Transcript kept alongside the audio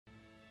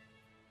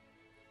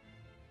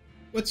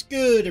What's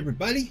good,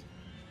 everybody?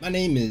 My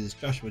name is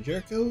Joshua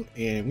Jericho,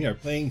 and we are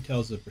playing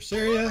Tales of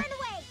Berseria,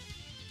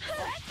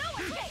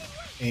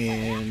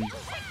 and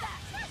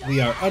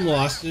we are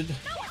unlosted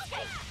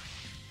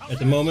at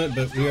the moment,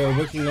 but we are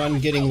working on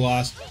getting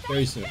lost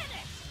very soon.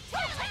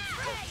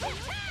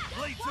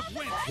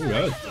 Ooh,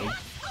 that was big.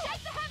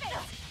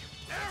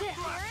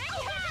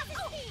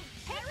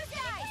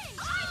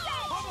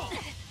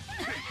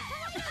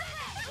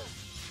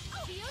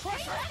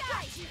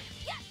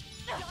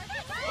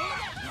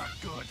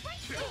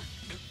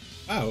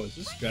 Wow, is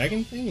this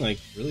dragon thing like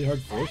really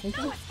hardcore or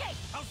something?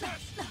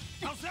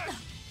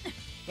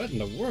 What in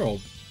the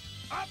world?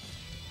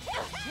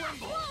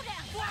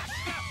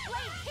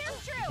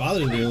 It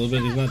bothers me a little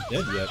bit he's not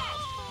dead yet.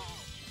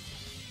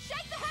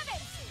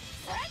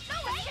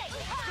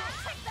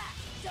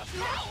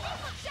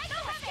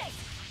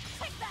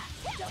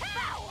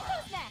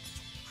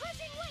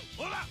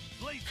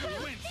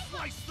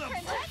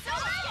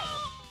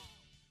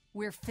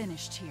 We're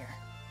finished here.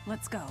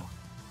 Let's go.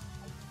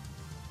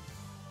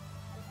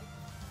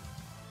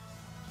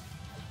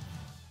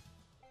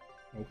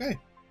 Okay.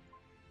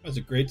 That was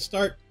a great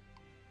start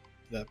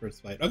to that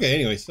first fight. Okay,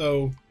 anyway,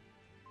 so...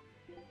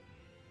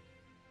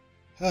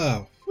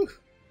 Oh, whew.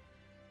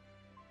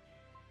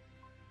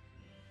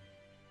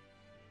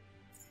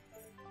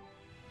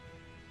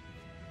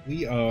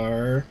 We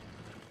are...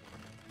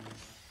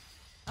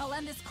 I'll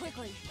end this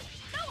quickly.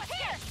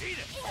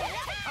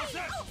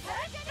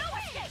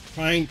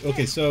 Trying...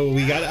 Okay, so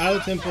we got out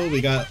of the temple,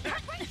 we got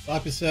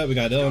Lapis, we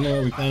got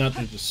Eleanor, we found out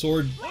there's a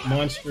sword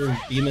monster,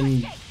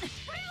 demon,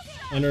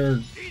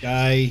 hunter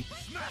guy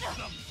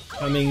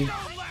coming.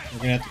 We're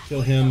gonna have to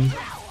kill him.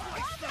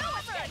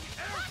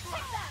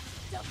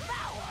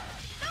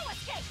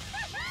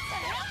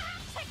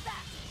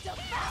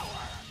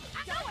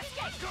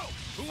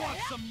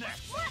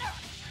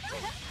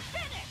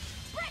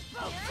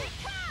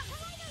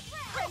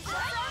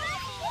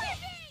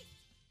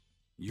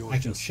 I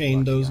can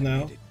chain those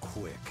now.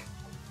 Quick.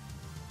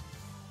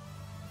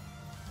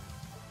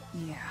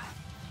 Yeah,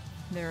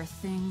 there are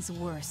things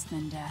worse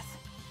than death.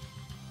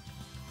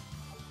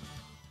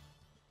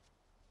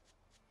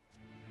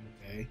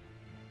 Okay.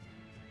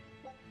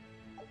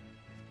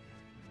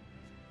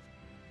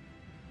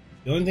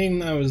 The only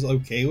thing I was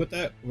okay with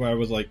that, where I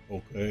was like,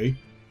 okay,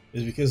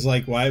 is because,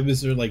 like, why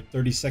was there like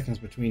 30 seconds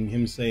between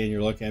him saying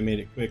you're lucky I made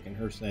it quick and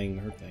her saying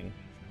her thing?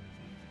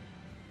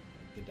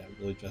 Did that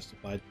really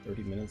justify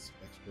 30 minutes of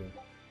extra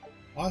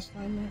boss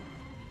time there?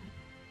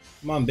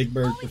 Come on, Big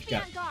Bird, what you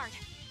got?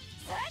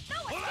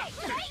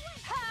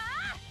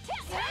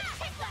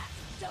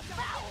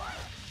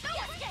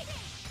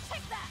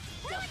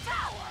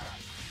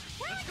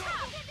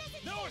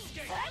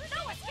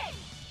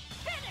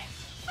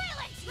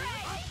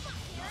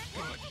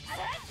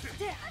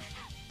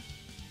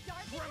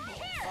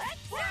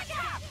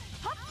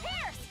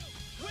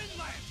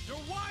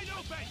 You're wide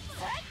open!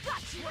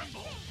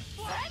 Tremble!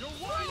 You're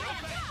wide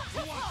open!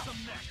 Who wants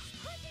some next?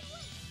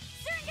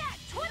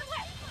 Twin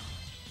whip!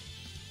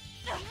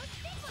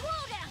 Slow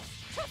down!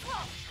 Too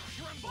slow!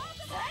 Tremble!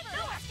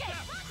 No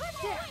escape!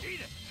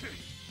 Eat it!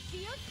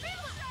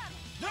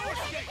 No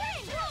escape!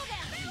 Slow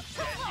down! Too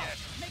slow!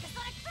 Make a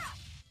sonic drop!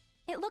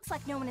 It looks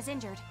like no one is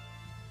injured.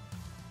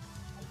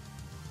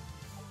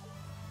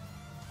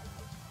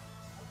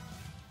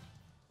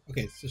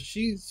 Okay, so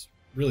she's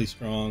really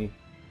strong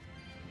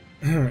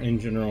in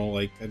general.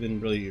 Like, I've been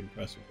really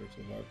impressed with her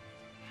so far.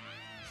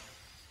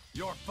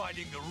 You're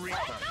fighting the Reaper!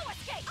 No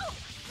escape!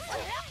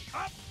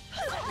 Up!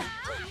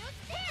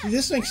 See,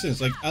 this makes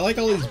sense. Like, I like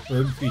all these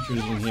bird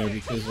features in here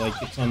because, like,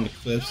 it's on the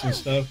cliffs and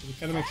stuff. It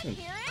kind of makes sense.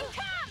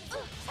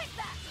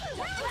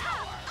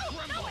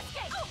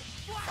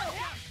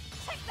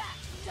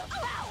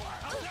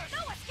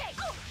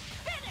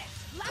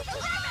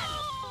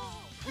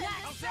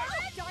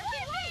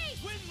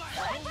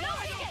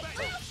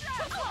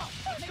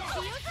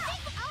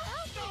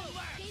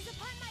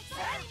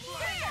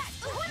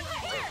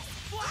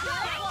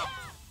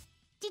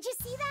 Did you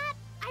see that?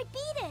 I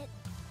beat it!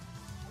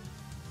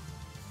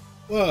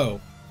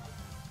 Whoa.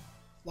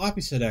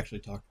 Floppy said actually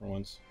talk for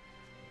once.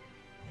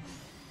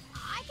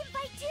 I can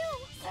fight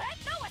too!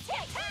 No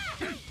escape!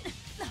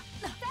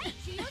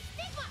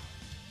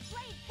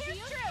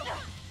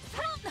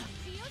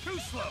 Too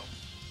slow!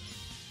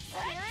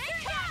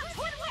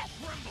 Twin whip!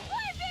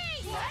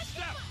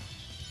 Step!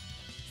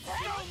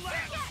 No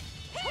left!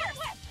 Twin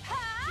whip!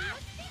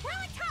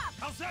 Rolling top!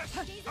 How's this?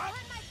 Up!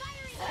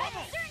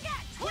 Pummel!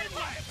 Twin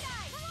whip!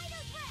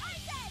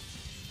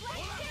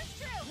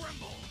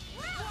 Tremble!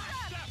 Black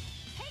step!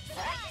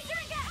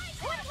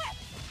 Twin whip!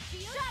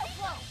 Shot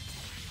blow!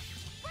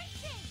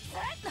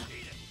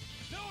 Eat it!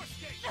 No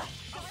escape!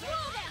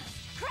 Roll down!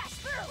 Crash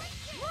through!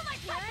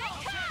 Moonlight platform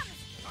comes!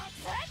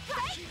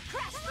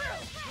 Crash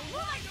through!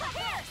 Moonlight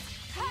platform!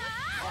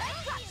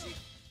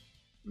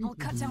 I'll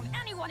cut down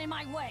anyone in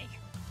my way.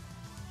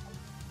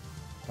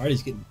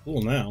 Party's getting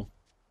full now.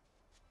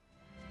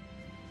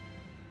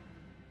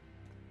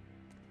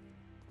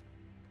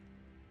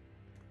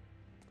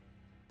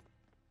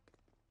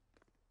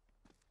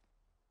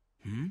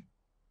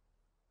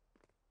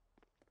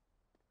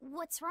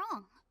 What's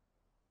wrong?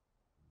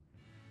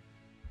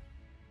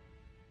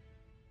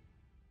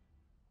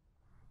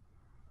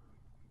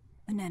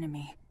 An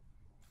enemy.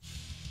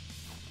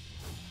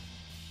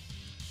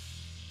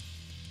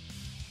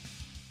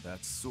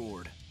 That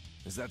sword.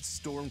 Is that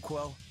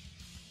Stormquell?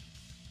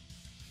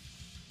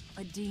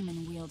 A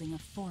demon wielding a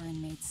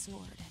foreign-made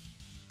sword.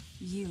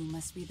 You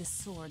must be the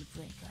sword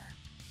breaker.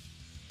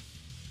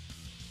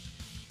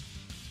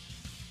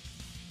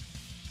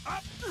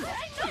 Up!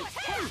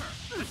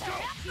 Let's go!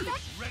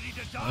 Ready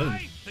to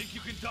die? Think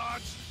you can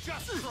dodge?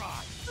 Just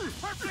try!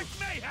 Perfect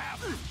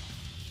mayhem!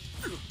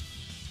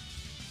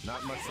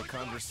 Not much for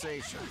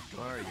conversation,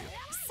 are you?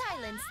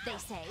 Silence, they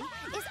say,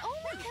 is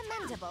only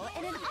commendable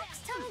in an ox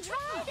tongue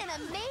dried and a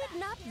maid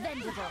not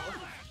bendable.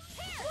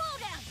 Slow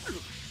down!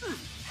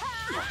 Ha!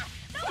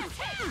 No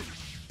escape!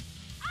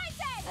 I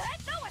said,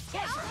 no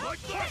escape!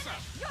 Like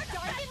Berserk! You're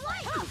dark and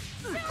light!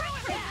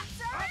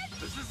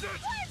 This is it!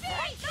 No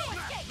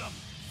escape! Them!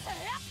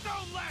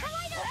 Stone leg!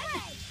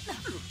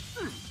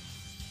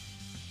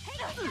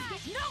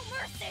 No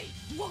mercy!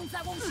 Wounds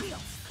that won't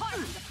heal! Carved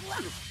in the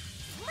flesh!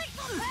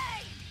 Lethal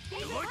pain!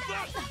 You like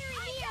that?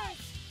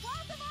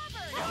 Walls of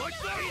Auburn! You like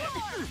that?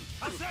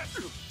 How's that?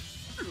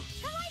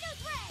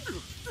 Kaleidos Ray!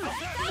 How's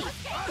that? No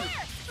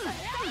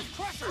escape!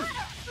 Crusher!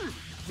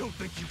 Don't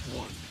think you've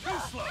won. Too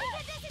slow!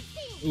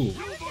 Ooh.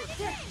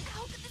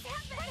 How could this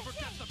happen?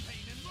 Forget the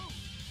pain and move!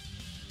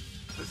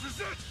 This is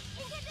it!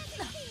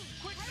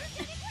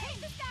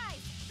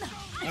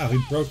 Wow, he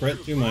broke right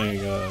through my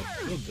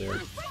shield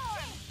there.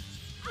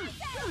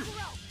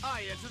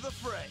 I enter the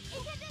fray.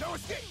 No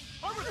escape!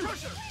 Armor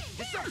crusher!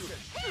 Deception!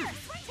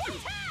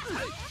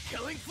 Hey,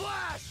 killing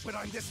flash! When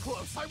I'm this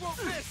close, I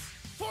won't miss!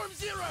 Form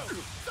zero!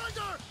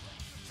 Thunder!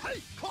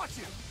 Hey, caught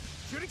you!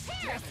 Shooting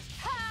some damage!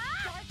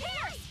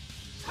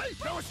 Hey,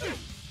 no escape!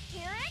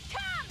 Here it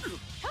comes!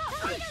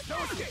 Hey, no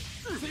escape!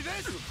 See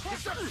this?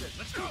 Deception!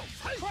 Let's go!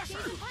 Hey, Crusher!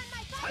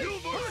 Hey, You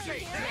mercy!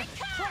 Here it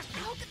comes!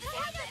 How could this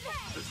happen?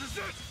 This is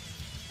it!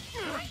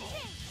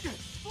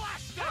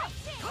 Blast out!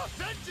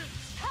 vengeance!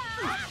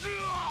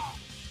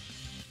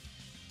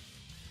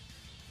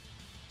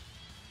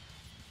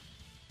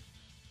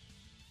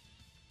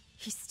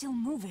 He's still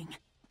moving.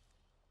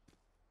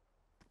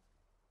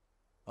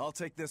 I'll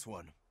take this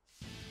one.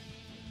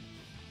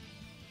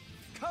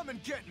 Come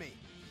and get me!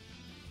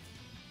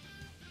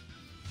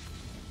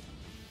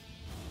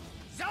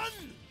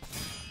 Zun!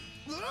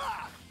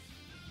 Ah!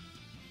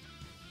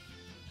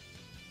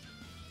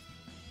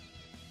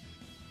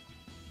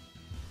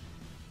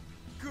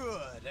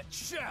 Good, a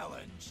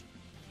challenge!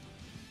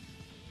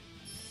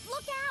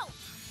 Look out!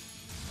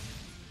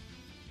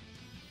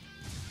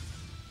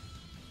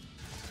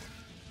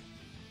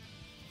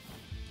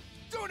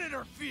 Don't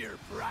interfere,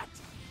 brat!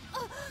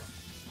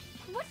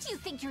 What do you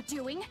think you're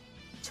doing?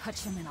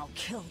 Touch him and I'll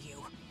kill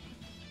you.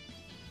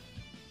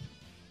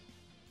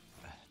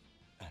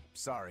 I'm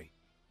sorry.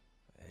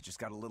 I just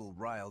got a little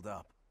riled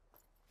up.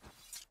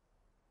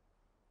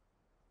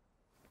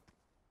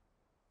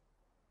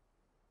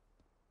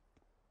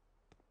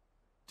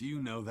 Do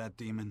you know that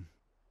demon?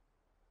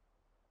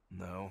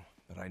 No,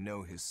 but I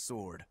know his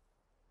sword.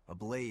 A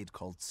blade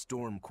called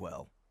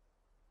Stormquell.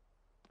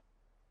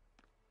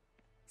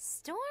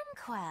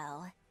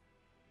 Stormquell.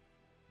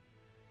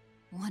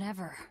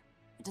 Whatever.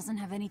 It doesn't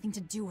have anything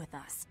to do with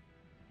us.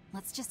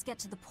 Let's just get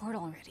to the port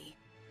already.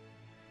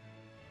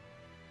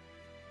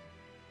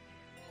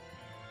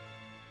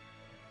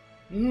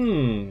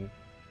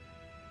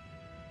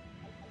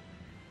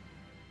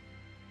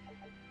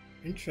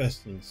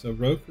 Interesting. So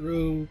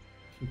Roku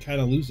can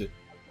kind of lose it.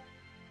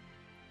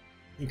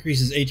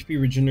 Increases HP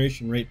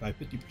regeneration rate by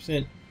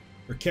 50%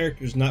 for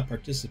characters not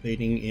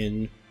participating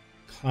in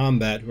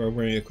combat who are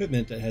wearing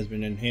equipment that has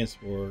been enhanced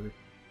for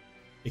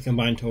a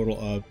combined total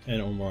of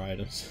 10 or more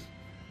items.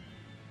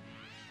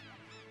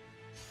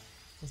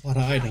 That's a lot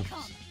of items.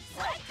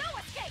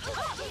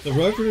 The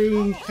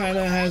Roku kind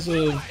of has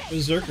a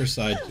berserker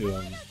side to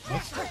him.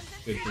 That's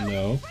good to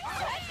know.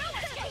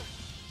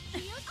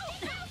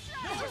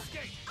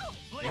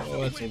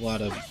 Oh, that's a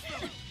lot of...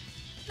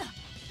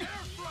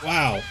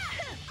 Wow!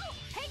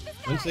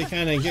 Once they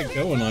kind of get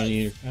going on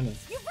you, you're kind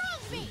of... You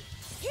wronged me!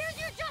 Here's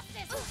your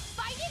justice!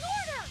 Fighting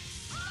order!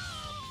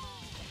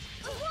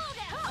 Slow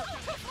down!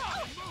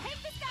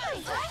 Take this guy!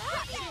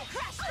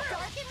 Crash through!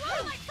 Dark and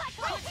light!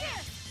 Right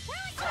here!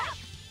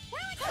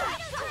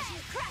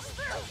 Crash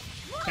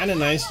through! Kind of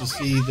nice to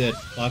see that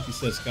Floppy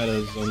Set's got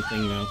his own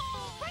thing now.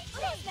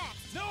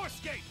 No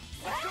escape!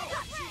 Let's go!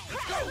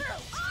 Let's go!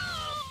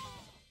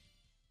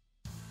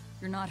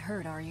 You're not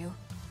hurt, are you?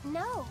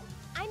 No,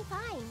 I'm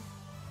fine.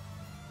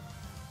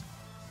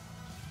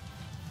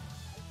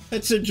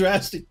 That's a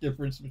drastic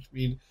difference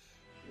between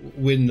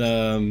when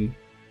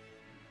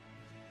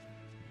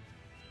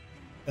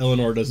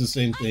Eleanor does the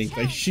same thing.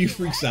 Like, she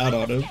freaks out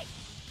on him.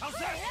 How's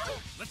that?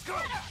 Let's go!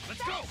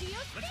 Let's go!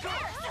 Let's go!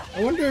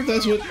 I wonder if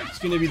that's what's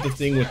going to be the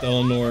thing with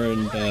Eleanor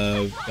and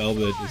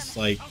Velvet. It's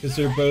like, because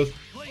they're both...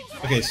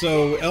 Okay,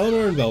 so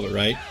Eleanor and Velvet,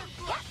 right?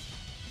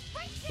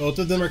 Both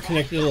of them are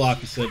connected to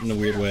Lockset in a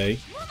weird way.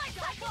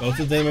 Both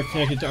of them are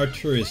connected to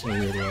Arcturus in a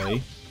weird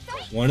way.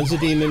 One is a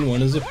demon,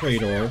 one is a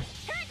praetor.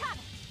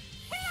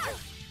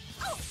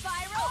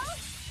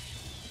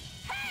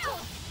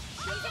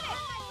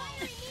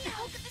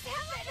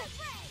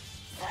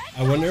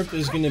 I wonder if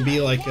there's going to be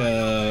like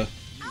a...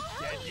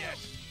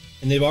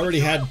 And they've already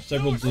had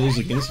several duels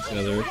against each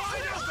other.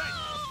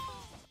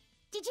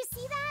 Did you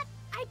see that?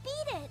 I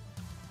beat it.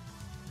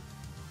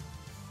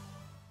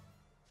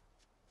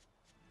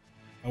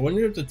 I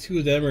wonder if the two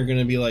of them are going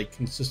to be like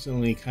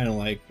consistently kind of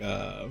like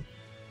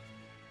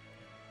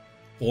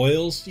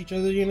foils to each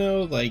other, you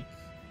know? Like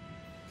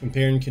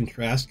compare and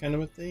contrast kind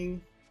of a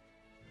thing.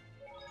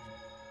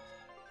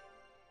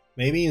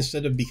 Maybe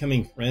instead of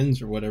becoming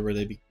friends or whatever,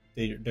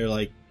 they're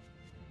like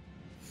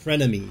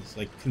frenemies,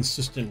 like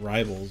consistent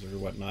rivals or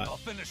whatnot. I'll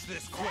finish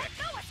this quick.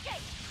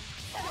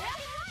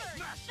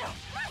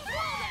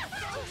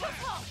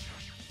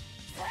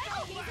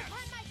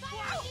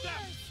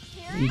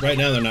 Right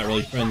now they're not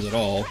really friends at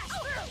all.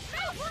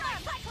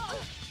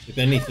 If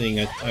anything,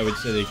 I would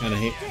say they kind of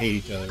hate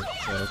each other.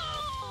 So.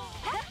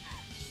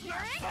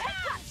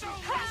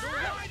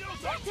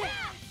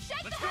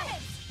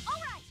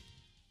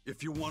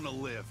 If you want to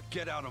live,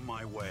 get out of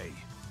my way.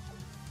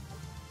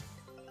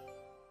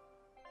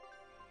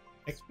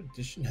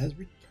 Expedition has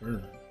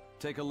returned.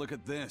 Take a look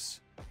at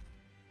this.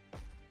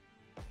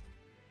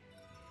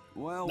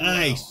 Well,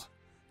 nice. Well.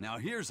 Now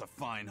here's a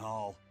fine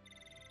haul.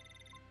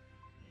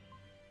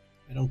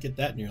 I don't get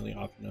that nearly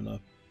often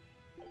enough.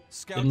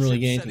 Scout Didn't really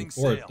get ship anything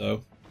setting for it sail.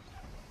 though.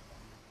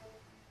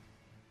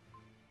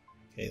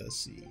 Okay, let's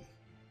see.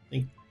 I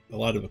think a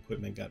lot of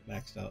equipment got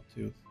maxed out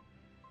too.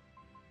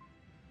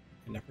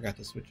 And I forgot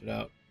to switch it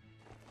out.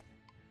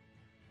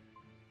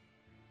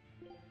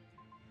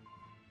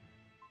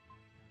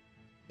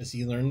 Has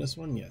he learned this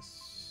one?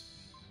 Yes.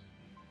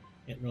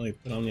 Can't really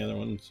put on the other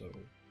one, so...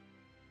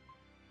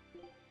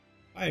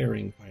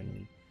 Firing,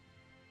 finally.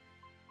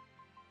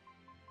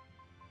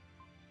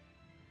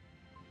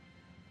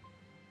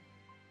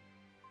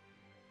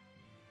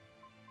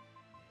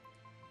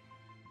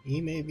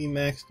 He may be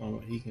maxed on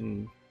what he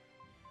can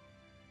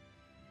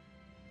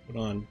put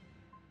on.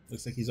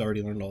 Looks like he's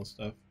already learned all the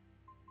stuff.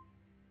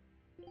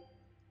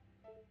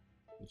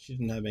 But she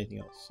didn't have anything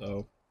else,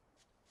 so...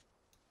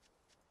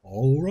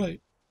 Alright.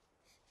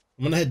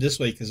 I'm gonna head this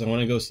way because I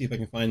want to go see if I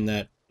can find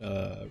that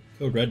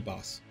Code Red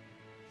boss.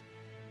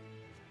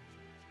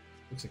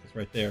 Looks like it's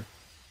right there.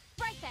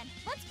 Right then,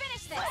 let's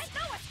finish this.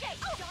 No escape.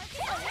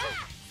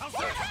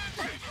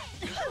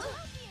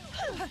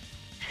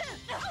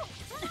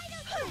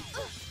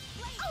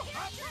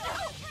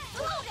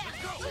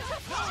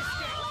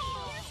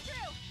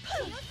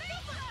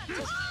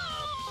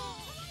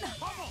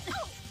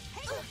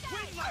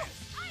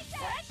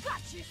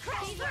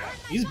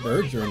 These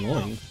birds are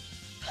annoying.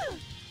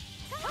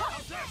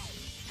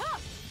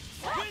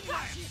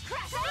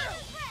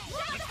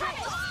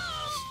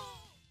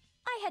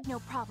 I had no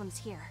problems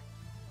here.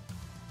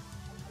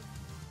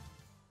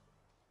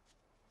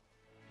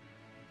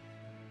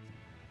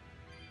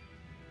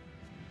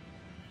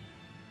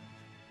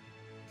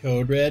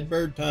 Code Red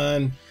bird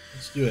time.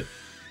 Let's do it.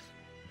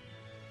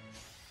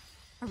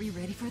 Are we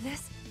ready for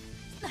this?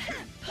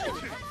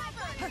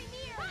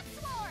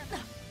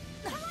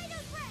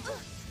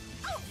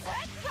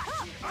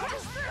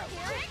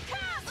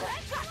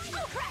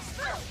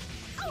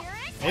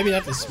 Maybe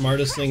not the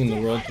smartest thing in the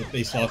world to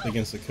face off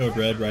against the Code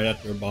Red right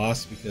after a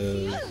boss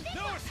because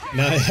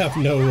now I have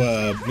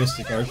no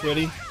Mystic Arts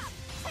ready.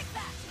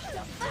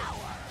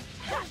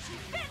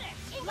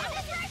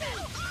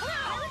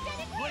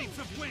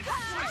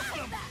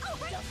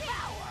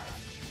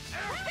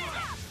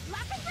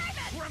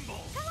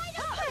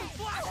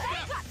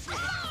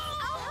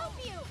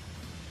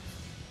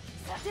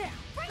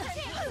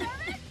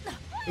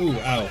 Ooh,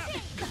 ow.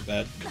 That's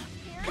bad.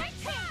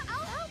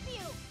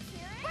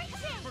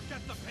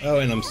 Oh,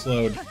 and I'm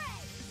slowed. No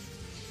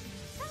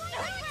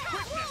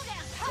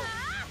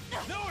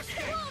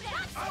escape!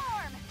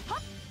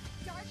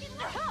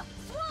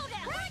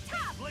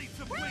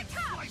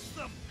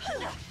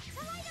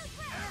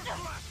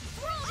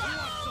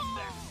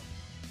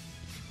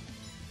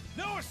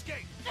 No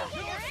escape!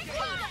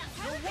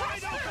 You're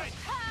wide open!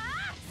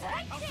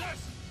 How's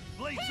this?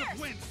 Blades of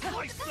wind,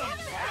 slice them!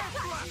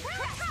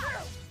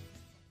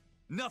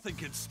 Nothing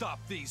can stop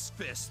these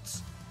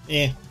fists.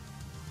 Eh.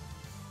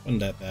 Wasn't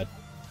that bad.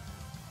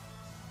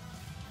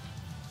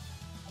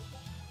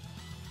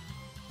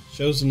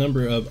 Shows the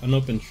number of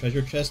unopened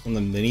treasure chests on the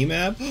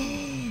minimap.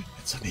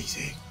 That's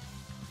amazing.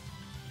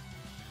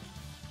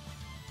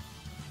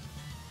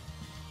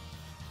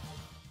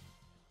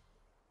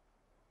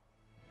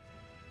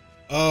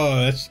 Oh,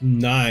 that's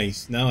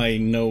nice. Now I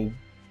know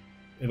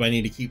if I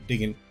need to keep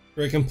digging.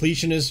 For a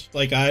completionist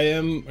like I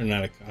am, or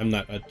not, I'm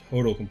not a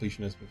total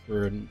completionist, but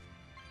for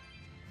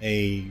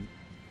I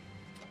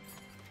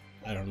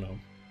don't know,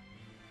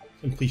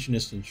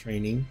 completionist in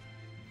training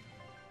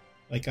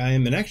like I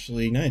am. And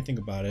actually, now I think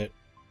about it,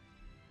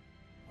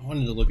 I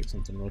wanted to look at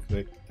something real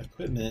quick.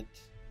 Equipment.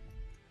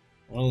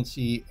 Well, let's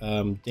see.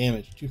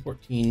 Damage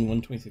 214,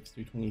 126,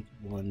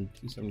 321,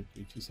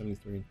 273,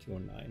 273, and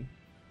 209.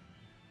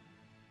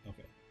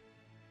 Okay.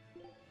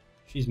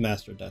 She's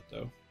mastered that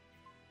though.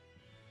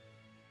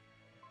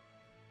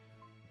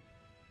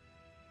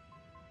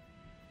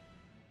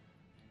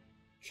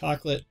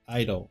 Chocolate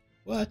Idol.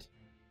 What?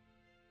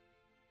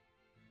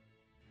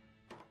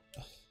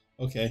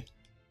 Okay.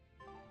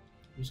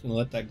 I'm just gonna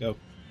let that go.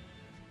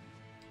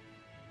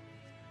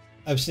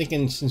 I was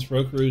thinking since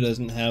Roku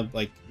doesn't have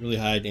like really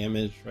high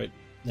damage right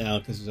now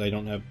because I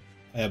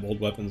have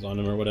old weapons on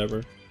him or whatever.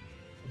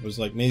 It was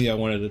like maybe I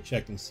wanted to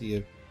check and see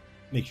if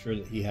make sure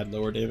that he had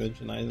lower damage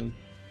than Aizen.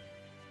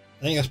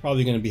 I think that's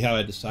probably going to be how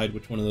I decide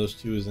which one of those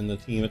two is in the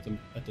team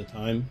at the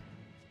time.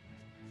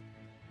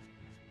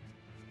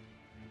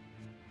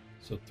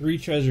 So 3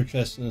 treasure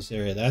chests in this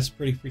area. That's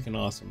pretty freaking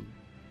awesome.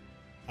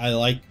 I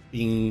like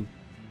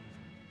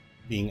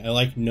I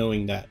like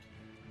knowing that.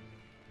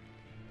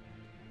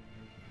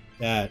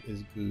 That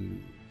is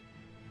good.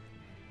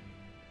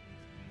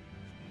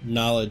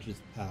 Knowledge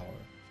is power.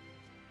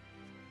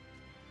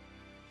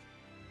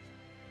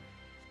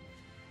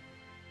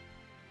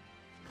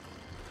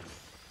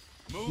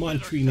 Come on,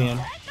 tree man.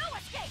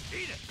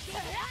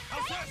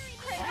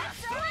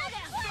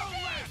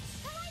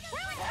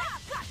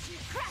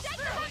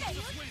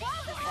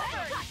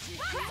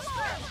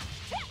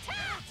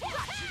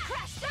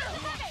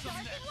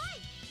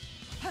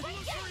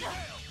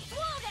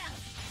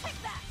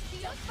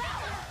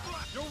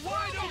 You're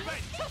wide open!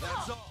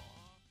 That's all.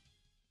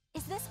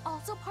 Is this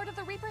also part of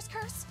the Reaper's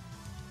curse?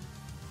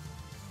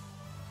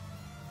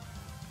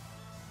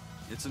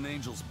 It's an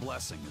angel's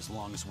blessing as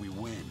long as we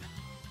win.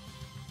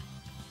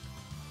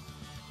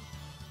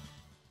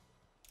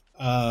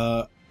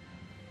 That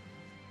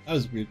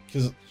was weird,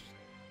 because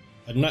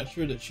I'm not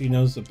sure that she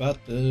knows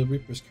about the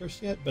Reaper's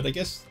curse yet, but I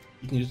guess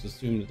you can just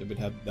assume that they would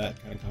have that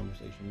kind of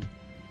conversation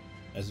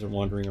as they're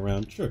wandering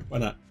around. Sure, why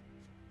not?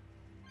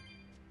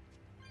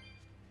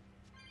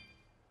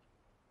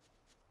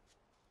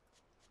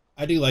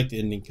 I do like the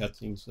ending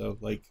cutscenes, though.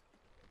 Like,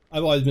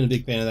 I've always been a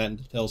big fan of that and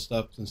Telltale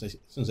stuff since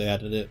they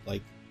added it.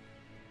 Like,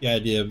 the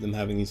idea of them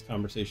having these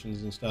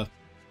conversations and stuff.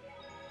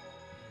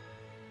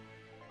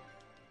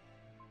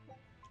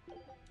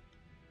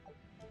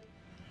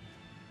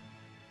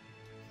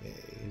 Okay,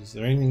 is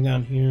there anything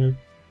down here?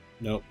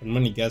 Nope. I'm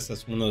gonna guess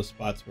that's one of those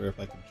spots where if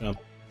I could jump,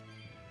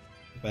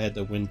 if I had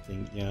the wind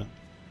thing, yeah.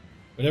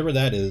 Whatever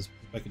that is,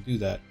 if I could do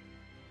that,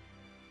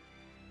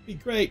 it'd be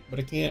great. But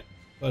I can't.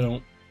 So I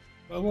don't.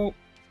 So I won't.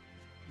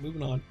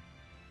 Moving on.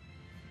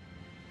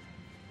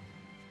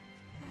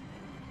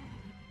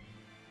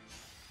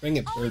 Bring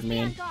it,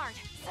 Birdman.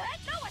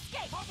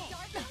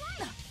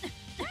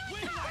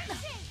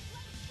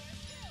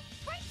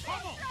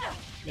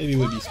 Maybe it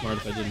would be smart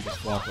if I didn't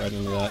just walk right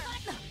into that.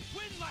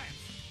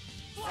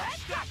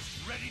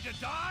 Ready to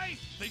die?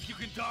 Think you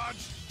can dodge?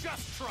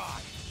 Just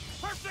try.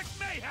 Perfect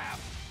mayhem!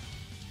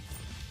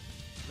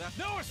 That's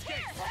no escape!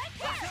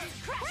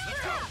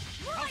 Let's go!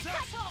 How's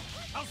this?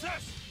 How's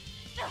this?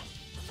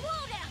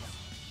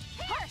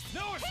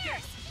 No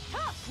escape!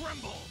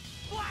 Tremble!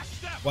 Flash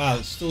step! Wow,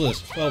 it still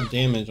does 12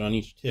 damage on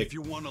each tick, If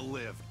you want to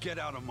live, get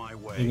out of my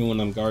way. even when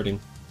I'm guarding.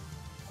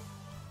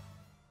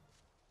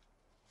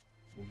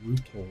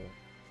 Brutal.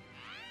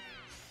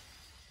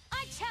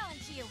 I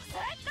challenge you.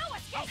 No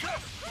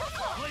escape.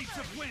 Blades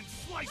of wind,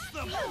 slice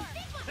them!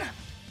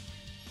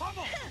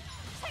 Pummel!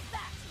 Take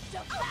that.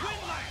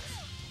 Wind lance!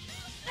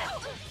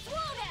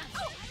 Slow down.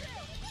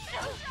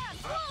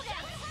 Slow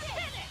down.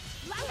 Finish.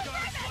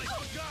 Guys like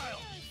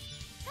beguile!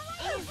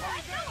 No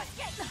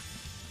escape.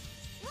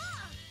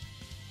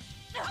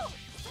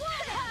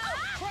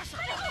 Crush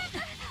her!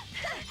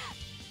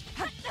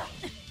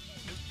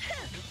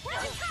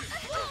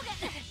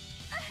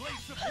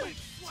 Blades of wind,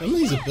 Some of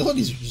these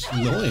abilities are just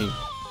annoying.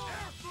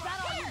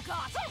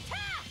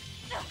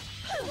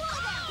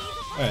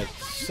 Alright,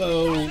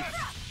 so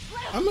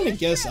I'm gonna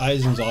guess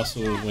Aizen's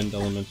also a wind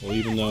elemental,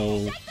 even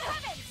though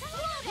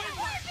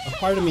a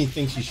part of me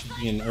thinks he should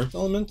be an earth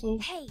elemental.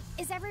 Hey,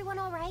 is everyone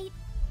all right?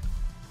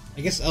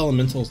 I guess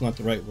elemental is not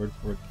the right word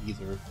for it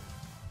either.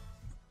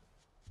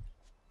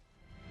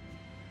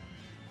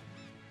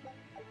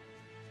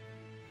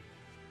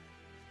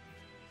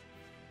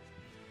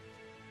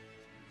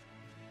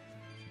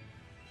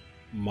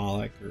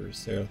 Moloch or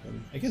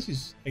Seraphim. I guess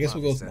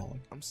we'll go with Moloch.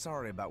 I'm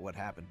sorry about what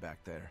happened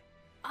back there.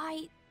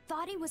 I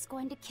thought he was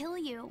going to kill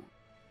you.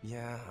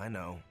 Yeah, I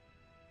know.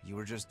 You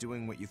were just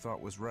doing what you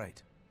thought was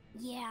right.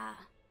 Yeah,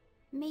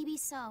 maybe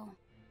so.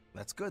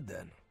 That's good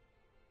then.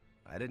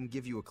 I didn't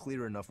give you a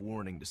clear enough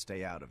warning to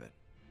stay out of it.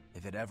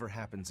 If it ever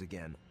happens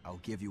again,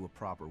 I'll give you a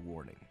proper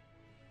warning.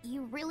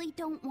 You really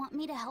don't want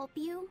me to help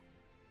you?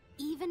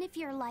 Even if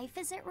your life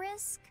is at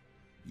risk?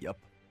 Yup.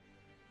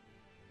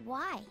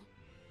 Why?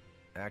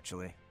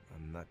 Actually,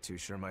 I'm not too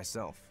sure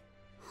myself.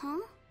 Huh?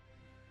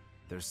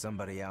 There's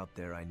somebody out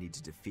there I need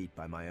to defeat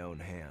by my own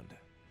hand.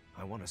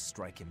 I want to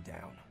strike him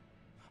down.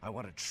 I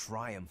want to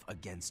triumph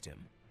against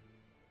him.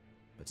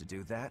 But to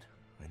do that,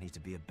 I need to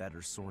be a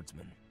better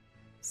swordsman.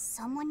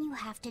 Someone you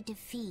have to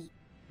defeat.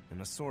 In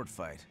a sword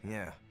fight,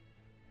 yeah.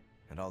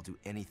 And I'll do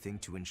anything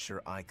to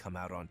ensure I come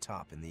out on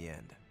top in the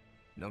end.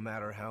 No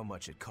matter how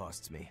much it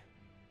costs me.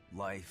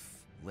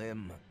 Life,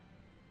 limb,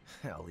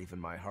 hell, even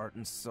my heart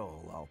and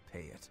soul, I'll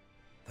pay it.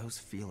 Those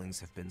feelings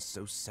have been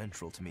so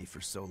central to me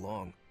for so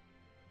long.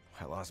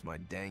 I lost my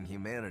dang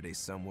humanity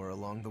somewhere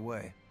along the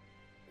way.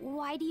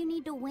 Why do you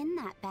need to win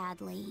that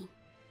badly?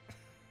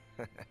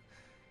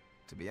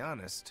 To be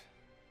honest,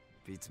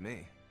 beats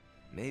me.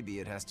 Maybe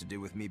it has to do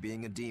with me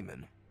being a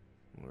demon.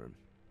 Or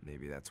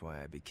maybe that's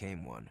why I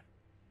became one.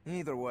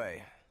 Either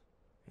way,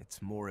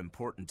 it's more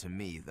important to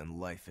me than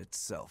life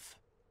itself.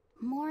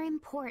 More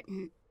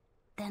important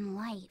than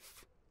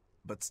life.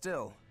 But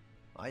still,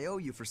 I owe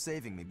you for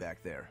saving me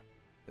back there.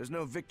 There's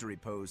no victory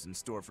pose in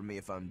store for me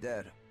if I'm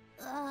dead.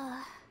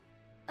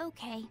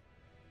 Okay.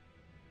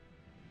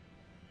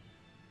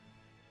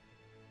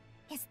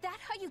 Is that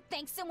how you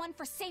thank someone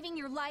for saving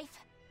your life?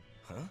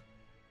 Huh?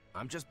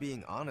 I'm just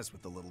being honest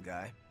with the little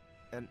guy.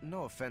 And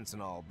no offense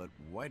and all, but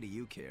why do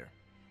you care?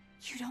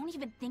 You don't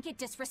even think it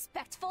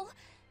disrespectful?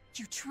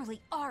 You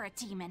truly are a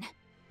demon.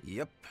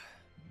 Yep.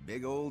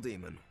 Big old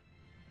demon.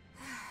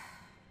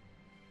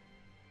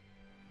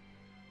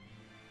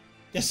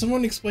 Yeah,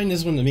 someone explain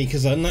this one to me,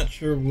 because I'm not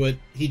sure what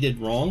he did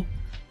wrong.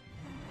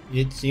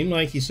 It seemed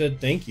like he said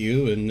thank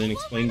you, and then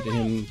explained to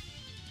him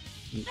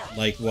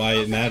like why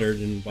it mattered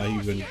and why he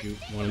wouldn't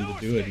want him to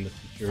do it in the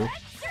future.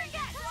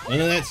 None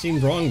of that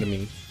seemed wrong to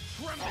me.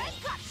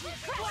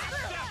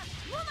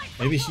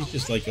 Maybe she's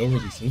just like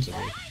overly sensitive.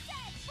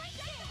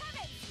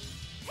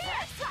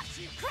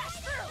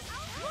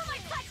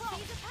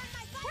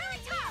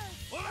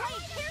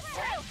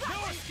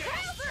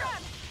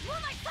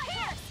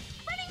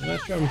 I'm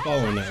not sure I'm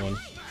following that one.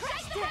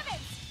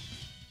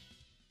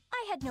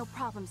 I had no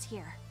problems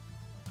here.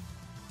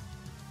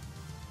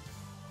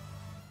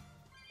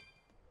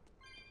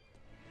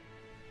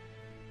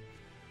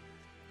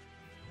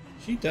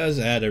 She does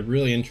add a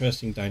really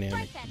interesting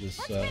dynamic to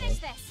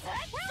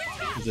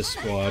this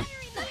squad.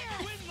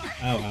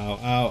 Ow, ow,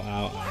 ow,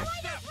 ow, ow.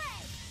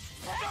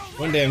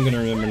 One day I'm gonna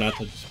remember not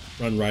to just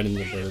run right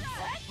into the bird.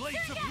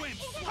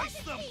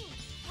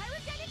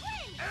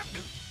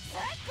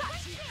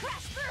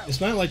 It's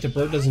not like the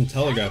bird doesn't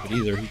telegraph it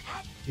either.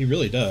 He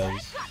really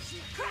does.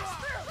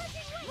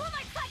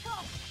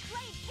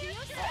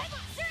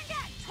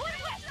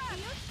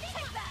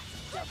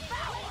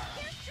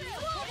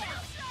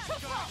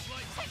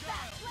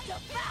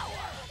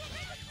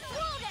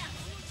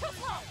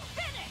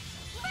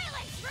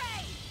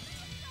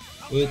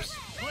 Whoops.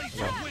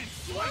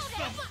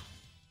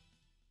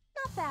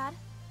 Not bad.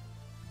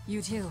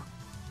 You too.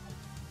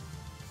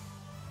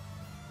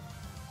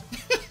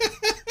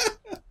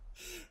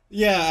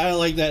 Yeah, I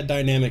like that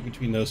dynamic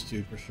between those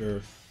two for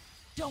sure.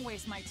 Don't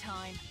waste my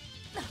time.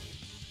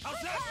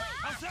 How's that?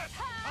 How's that?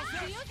 How's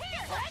that?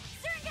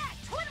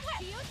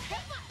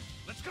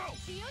 Let's go!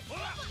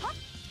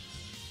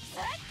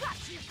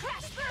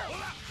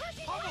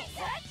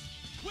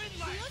 Wind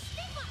light!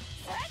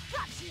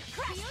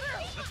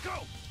 Let's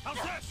go! How's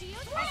that?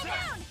 How's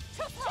that?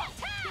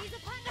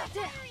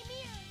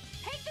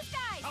 Take the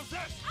skies! How's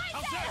that?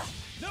 How's that?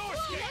 No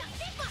escape!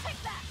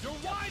 You're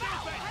wide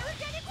open!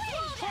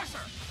 Crush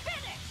her!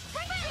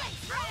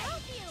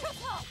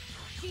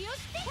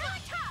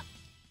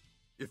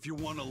 If you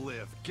want to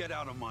live, get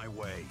out of my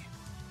way.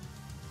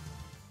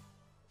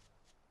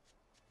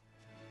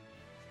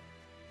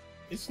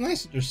 It's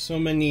nice that there's so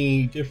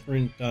many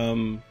different,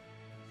 that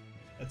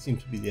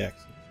seems to be the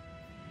exit.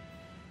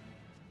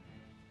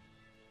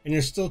 And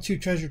there's still 2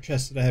 treasure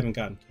chests that I haven't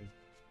gotten to.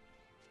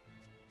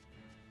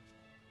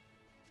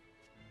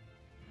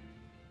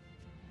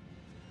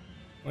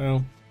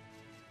 Well,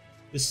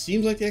 this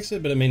seems like the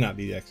exit, but it may not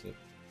be the exit.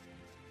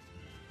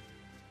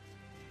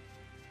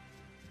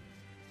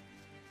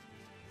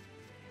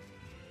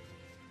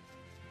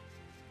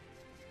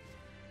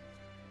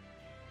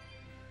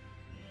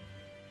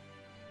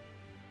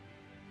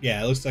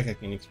 Yeah, it looks like I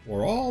can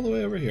explore all the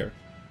way over here.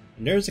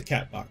 And there's a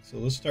cat box, so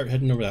let's start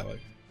heading over that way.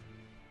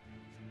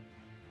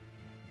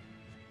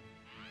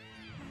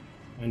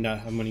 Find out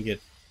how I'm gonna get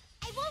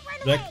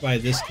wrecked by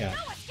this cat.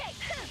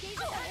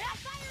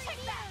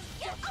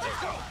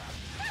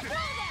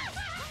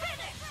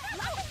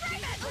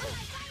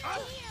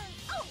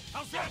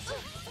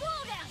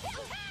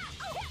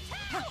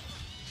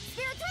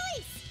 Spirit's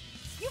release!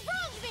 You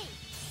wronged me!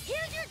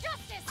 Here's your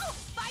justice!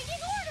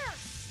 Binding order!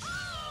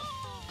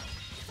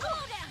 Slow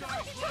down!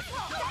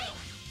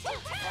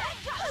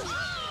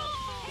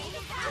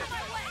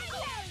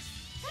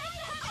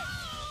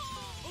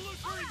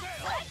 Illusory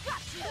veil!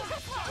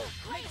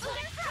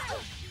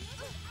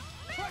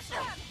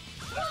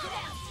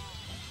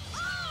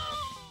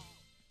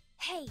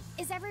 Hey,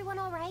 is everyone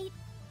all right?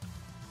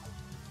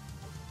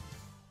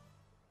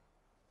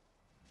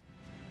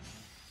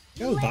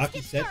 Go,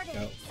 Docky, set,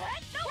 go.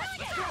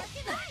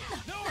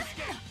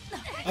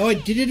 Oh, I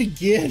did it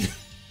again!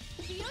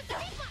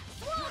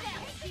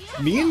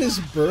 Me and this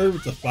bird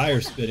with the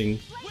fire spitting.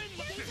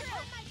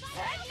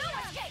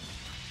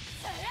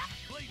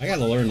 I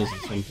gotta learn this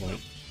at some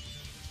point.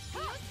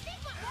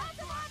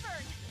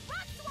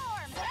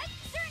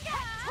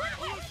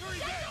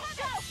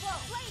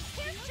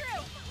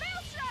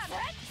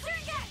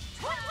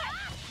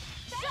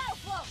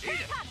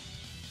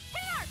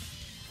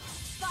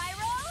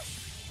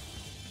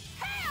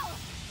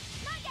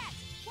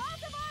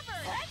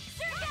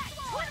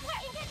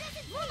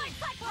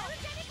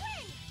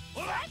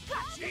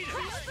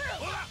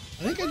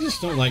 I think I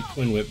just don't like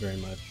Twin Whip very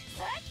much.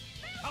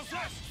 How's this?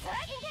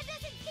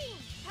 Incandescent steam!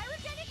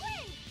 Pyrogenic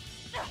wind!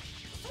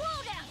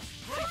 Swole down!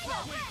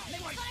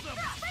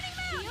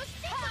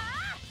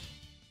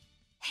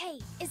 Hey,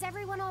 is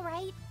everyone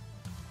alright?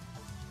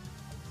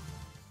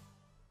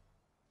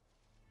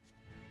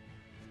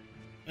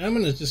 I'm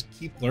gonna just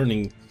keep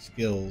learning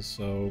skills,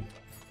 so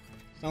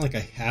it's not like I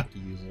have to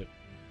use it.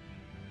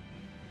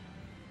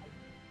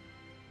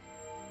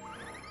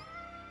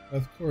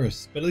 Of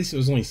course, but at least it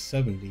was only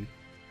 70.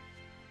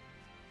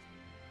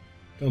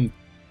 Dumb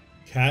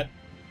cat.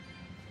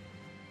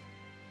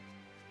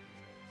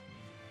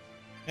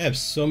 I have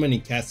so many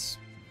cat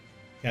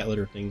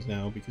litter things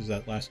now because of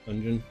that last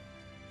dungeon.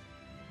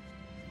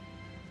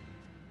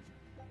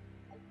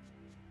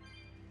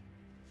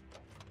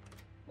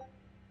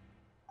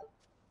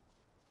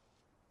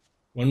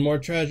 One more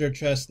treasure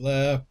chest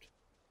left.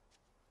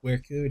 Where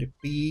could it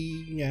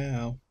be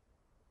now?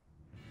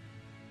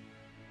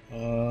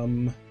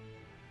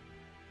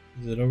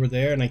 Is it over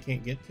there and I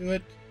can't get to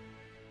it?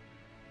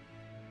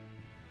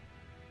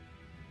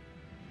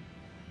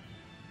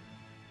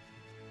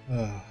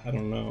 I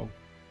don't know.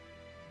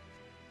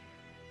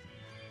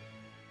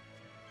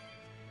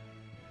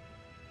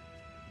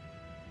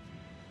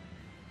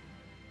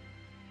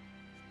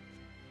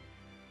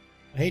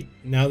 I hate,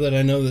 now that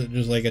I know that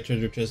there's like a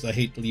treasure chest, I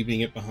hate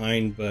leaving it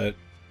behind, but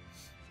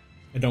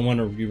I don't want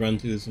to rerun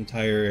through this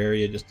entire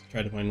area just to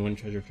try to find one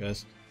treasure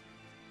chest.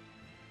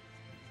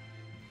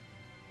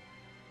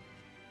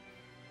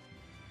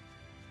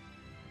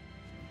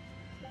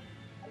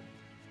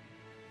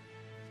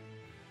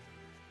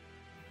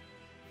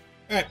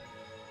 Alright,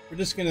 we're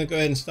just going to go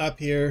ahead and stop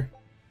here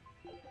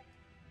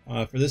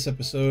for this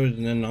episode,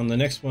 and then on the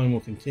next one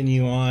we'll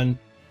continue on.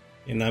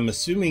 And I'm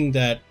assuming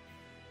that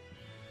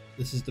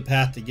this is the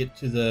path to get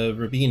to the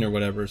ravine or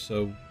whatever,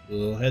 so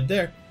we'll head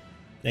there.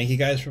 Thank you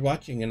guys for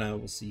watching, and I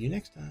will see you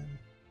next time.